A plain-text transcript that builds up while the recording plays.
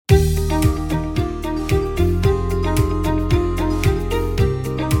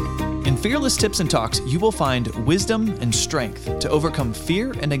Fearless Tips and Talks, you will find wisdom and strength to overcome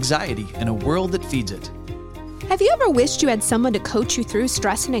fear and anxiety in a world that feeds it. Have you ever wished you had someone to coach you through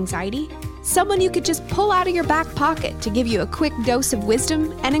stress and anxiety? Someone you could just pull out of your back pocket to give you a quick dose of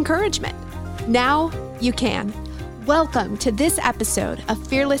wisdom and encouragement. Now you can. Welcome to this episode of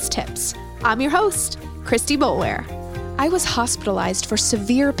Fearless Tips. I'm your host, Christy Boulware. I was hospitalized for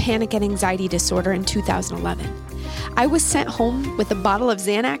severe panic and anxiety disorder in 2011. I was sent home with a bottle of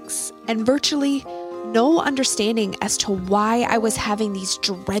Xanax and virtually no understanding as to why I was having these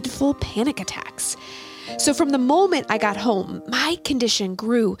dreadful panic attacks. So from the moment I got home, my condition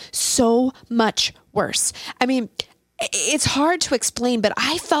grew so much worse. I mean, it's hard to explain, but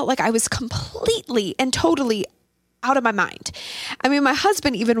I felt like I was completely and totally out of my mind. I mean, my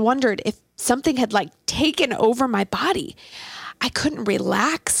husband even wondered if something had taken over my body. I couldn't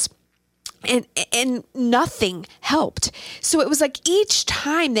relax and nothing helped. So it was like each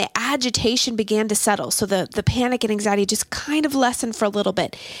time the agitation began to settle, so the panic and anxiety just kind of lessened for a little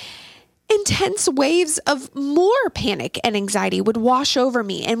bit, intense waves of more panic and anxiety would wash over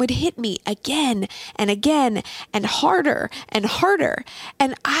me and would hit me again and again and harder and harder.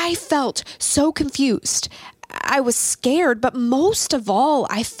 And I felt so confused. I was scared, but most of all,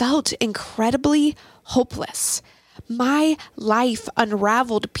 I felt incredibly hopeless. My life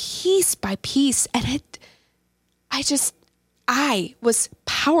unraveled piece by piece, and I was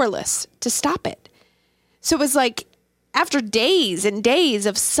powerless to stop it. So it was like after days and days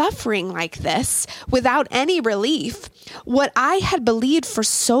of suffering like this without any relief, what I had believed for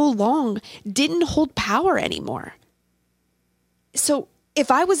so long didn't hold power anymore. So if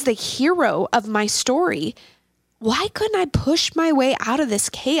I was the hero of my story, why couldn't I push my way out of this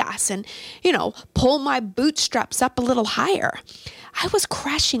chaos and, pull my bootstraps up a little higher? I was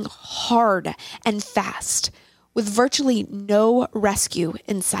crashing hard and fast with virtually no rescue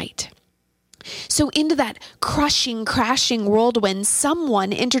in sight. So into that crushing, crashing whirlwind,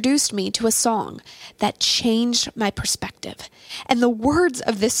 someone introduced me to a song that changed my perspective. And the words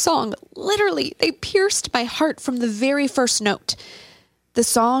of this song, literally, they pierced my heart from the very first note. The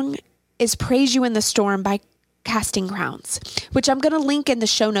song is Praise You in the Storm by Casting Crowns, which I'm going to link in the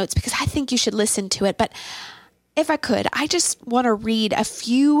show notes because I think you should listen to it. But if I could, I just want to read a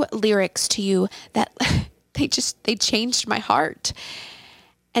few lyrics to you that they changed my heart.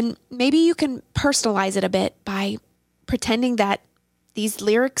 And maybe you can personalize it a bit by pretending that these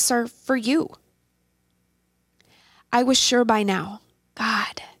lyrics are for you. I was sure by now,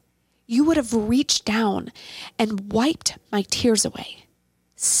 God, you would have reached down and wiped my tears away,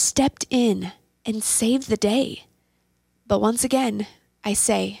 stepped in and saved the day. But once again, I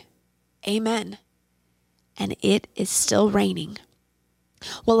say, Amen. And it is still raining.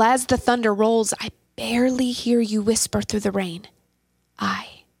 Well, as the thunder rolls, I barely hear you whisper through the rain,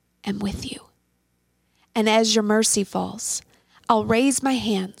 I am with you. And as your mercy falls, I'll raise my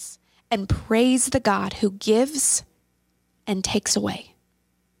hands and praise the God who gives and takes away.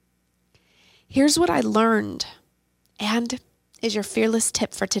 Here's what I learned, and is your fearless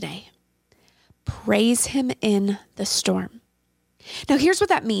tip for today. Praise him in the storm. Now, here's what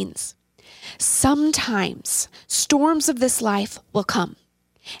that means. Sometimes storms of this life will come,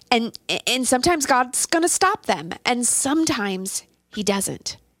 and sometimes God's going to stop them, and sometimes he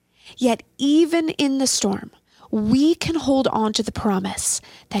doesn't. Yet even in the storm, we can hold on to the promise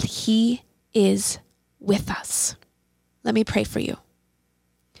that he is with us. Let me pray for you.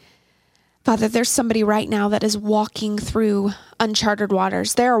 Father, there's somebody right now that is walking through uncharted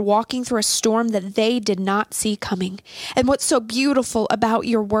waters. They are walking through a storm that they did not see coming. And what's so beautiful about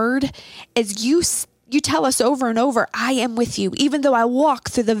your word is you tell us over and over, I am with you. Even though I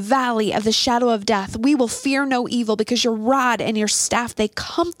walk through the valley of the shadow of death, we will fear no evil because your rod and your staff, they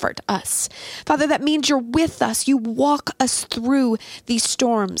comfort us. Father, that means you're with us. You walk us through these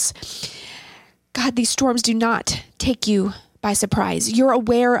storms. God, these storms do not take you by surprise. You're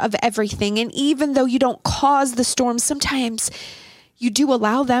aware of everything. And even though you don't cause the storms, sometimes you do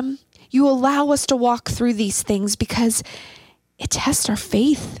allow them. You allow us to walk through these things because it tests our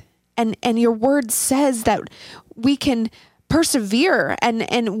faith. And your word says that we can persevere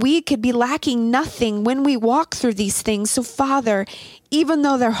and we could be lacking nothing when we walk through these things. So Father, even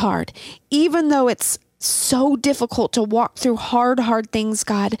though they're hard, even though it's so difficult to walk through hard things,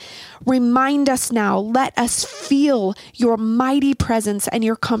 God, remind us now. Let us feel your mighty presence and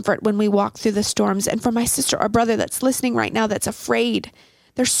your comfort when we walk through the storms. And for my sister or brother that's listening right now that's afraid,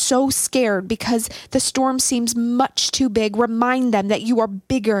 they're so scared because the storm seems much too big. Remind them that you are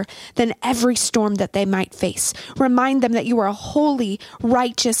bigger than every storm that they might face. Remind them that you are a holy,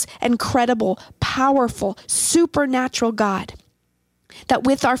 righteous, incredible, powerful, supernatural God that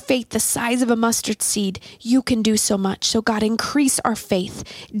with our faith the size of a mustard seed, you can do so much. So God, increase our faith,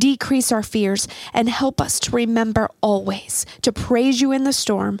 decrease our fears, and help us to remember always to praise you in the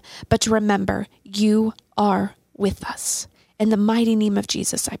storm, but to remember you are with us. In the mighty name of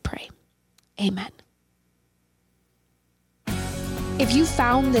Jesus, I pray. Amen. If you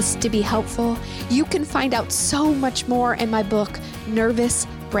found this to be helpful, you can find out so much more in my book, Nervous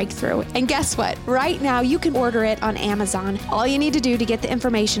Breakthrough. And guess what? Right now, you can order it on Amazon. All you need to do to get the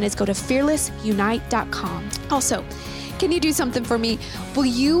information is go to fearlessunite.com. Also, can you do something for me? Will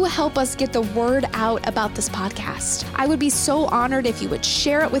you help us get the word out about this podcast? I would be so honored if you would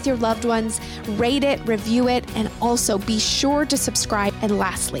share it with your loved ones, rate it, review it, and also be sure to subscribe. And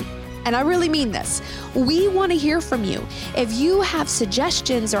lastly, and I really mean this, we want to hear from you. If you have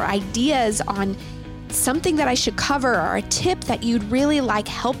suggestions or ideas on something that I should cover or a tip that you'd really like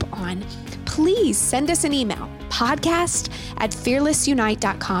help on, please send us an email,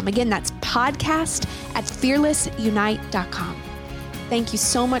 podcast@fearlessunite.com. Again, that's podcast@fearlessunite.com. Thank you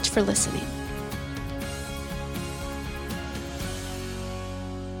so much for listening.